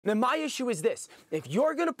Now, my issue is this. If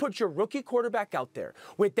you're going to put your rookie quarterback out there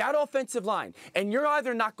with that offensive line, and you're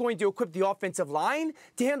either not going to equip the offensive line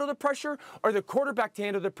to handle the pressure or the quarterback to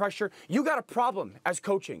handle the pressure, you got a problem as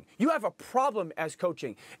coaching. You have a problem as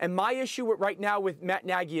coaching. And my issue right now with Matt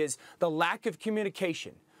Nagy is the lack of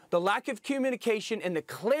communication. The lack of communication and the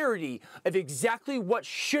clarity of exactly what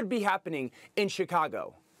should be happening in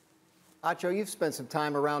Chicago. Acho, you've spent some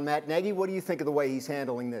time around Matt Nagy. What do you think of the way he's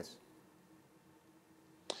handling this?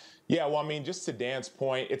 Yeah, well, I mean, just to Dan's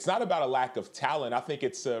point, it's not about a lack of talent. I think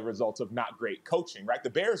it's a result of not great coaching, right? The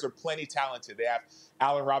Bears are plenty talented. They have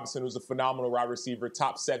Allen Robinson, who's a phenomenal wide receiver,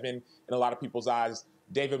 top 7 in a lot of people's eyes.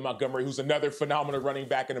 David Montgomery, who's another phenomenal running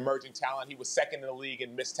back and emerging talent. He was second in the league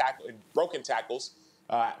in broken tackles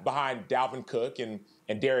behind Dalvin Cook and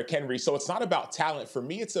Derrick Henry. So it's not about talent. For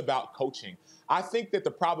me, it's about coaching. I think that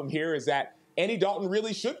the problem here is that Andy Dalton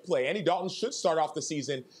really should play. Andy Dalton should start off the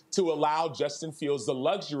season to allow Justin Fields the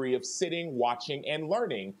luxury of sitting, watching, and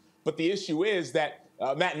learning. But the issue is that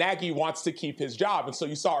Matt Nagy wants to keep his job. And so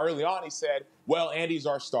you saw early on, he said, well, Andy's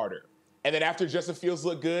our starter. And then after Justin Fields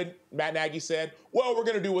looked good, Matt Nagy said, well, we're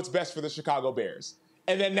going to do what's best for the Chicago Bears.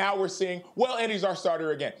 And then now we're seeing, well, Andy's our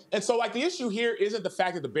starter again. And so, the issue here isn't the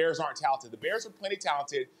fact that the Bears aren't talented. The Bears are plenty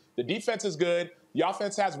talented. The defense is good. The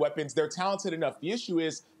offense has weapons. They're talented enough. The issue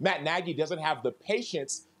is Matt Nagy doesn't have the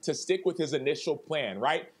patience to stick with his initial plan,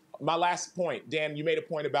 right? My last point, Dan, you made a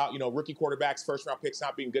point about, rookie quarterbacks, first-round picks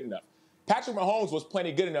not being good enough. Patrick Mahomes was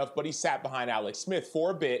plenty good enough, but he sat behind Alex Smith for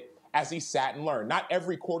a bit as he sat and learned. Not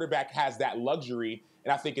every quarterback has that luxury,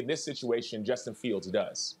 and I think in this situation, Justin Fields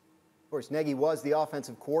does. Of course, Nagy was the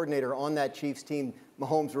offensive coordinator on that Chiefs team,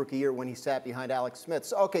 Mahomes' rookie year, when he sat behind Alex Smith.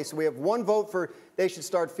 So, okay, so we have one vote for they should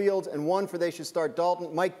start Fields and one for they should start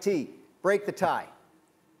Dalton. Mike T, break the tie.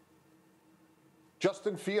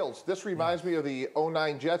 Justin Fields. This reminds me of the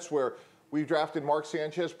 09 Jets where we drafted Mark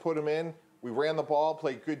Sanchez, put him in, we ran the ball,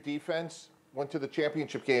 played good defense, went to the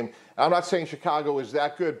championship game. I'm not saying Chicago is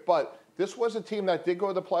that good, but this was a team that did go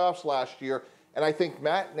to the playoffs last year, and I think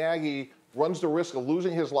Matt Nagy runs the risk of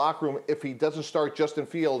losing his locker room if he doesn't start Justin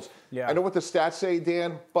Fields. Yeah. I know what the stats say,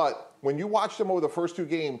 Dan, but when you watch them over the first 2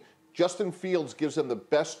 games, Justin Fields gives them the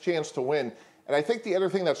best chance to win. And I think the other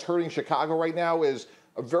thing that's hurting Chicago right now is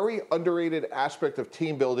a very underrated aspect of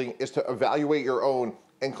team building is to evaluate your own.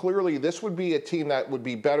 And clearly this would be a team that would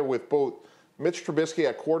be better with both Mitch Trubisky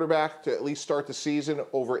at quarterback to at least start the season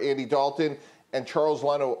over Andy Dalton and Charles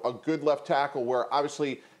Leno, a good left tackle where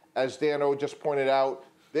obviously, as Dan O just pointed out,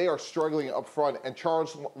 they are struggling up front, and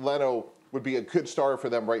Charles Leno would be a good starter for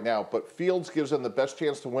them right now. But Fields gives them the best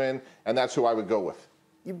chance to win, and that's who I would go with.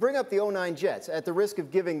 You bring up the 09 Jets. At the risk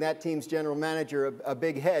of giving that team's general manager a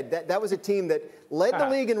big head, that was a team that led the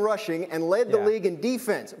league in rushing and led the league in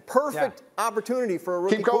defense. Perfect opportunity for a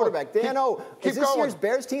rookie quarterback. Dan O, is this year's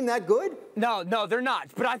Bears team that good? No, they're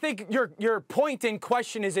not. But I think your point in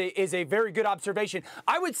question is a very good observation.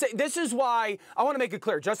 I would say this is why I want to make it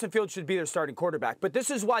clear. Justin Fields should be their starting quarterback. But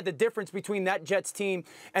this is why the difference between that Jets team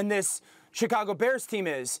and this Chicago Bears team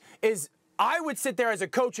is I would sit there as a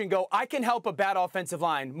coach and go, I can help a bad offensive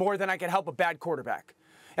line more than I can help a bad quarterback.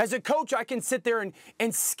 As a coach, I can sit there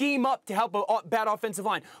and scheme up to help a bad offensive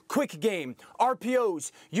line. Quick game,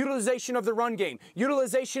 RPOs, utilization of the run game,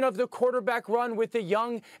 utilization of the quarterback run with the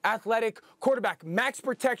young, athletic quarterback, max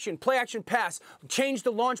protection, play action pass, change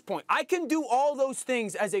the launch point. I can do all those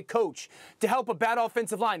things as a coach to help a bad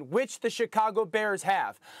offensive line, which the Chicago Bears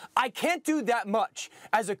have. I can't do that much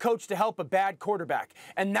as a coach to help a bad quarterback.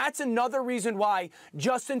 And that's another reason why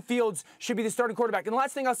Justin Fields should be the starting quarterback. And the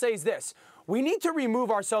last thing I'll say is this. We need to remove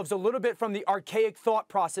ourselves a little bit from the archaic thought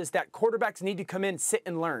process that quarterbacks need to come in, sit,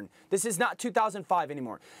 and learn. This is not 2005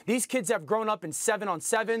 anymore. These kids have grown up in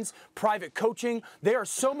 7-on-7s, private coaching. They are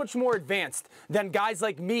so much more advanced than guys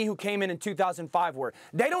like me who came in 2005 were.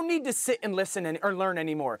 They don't need to sit and listen or learn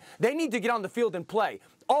anymore. They need to get on the field and play.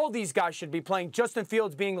 All these guys should be playing, Justin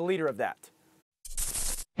Fields being the leader of that.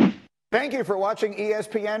 Thank you for watching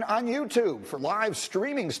ESPN on YouTube. For live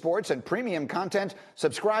streaming sports and premium content,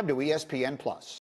 subscribe to ESPN+.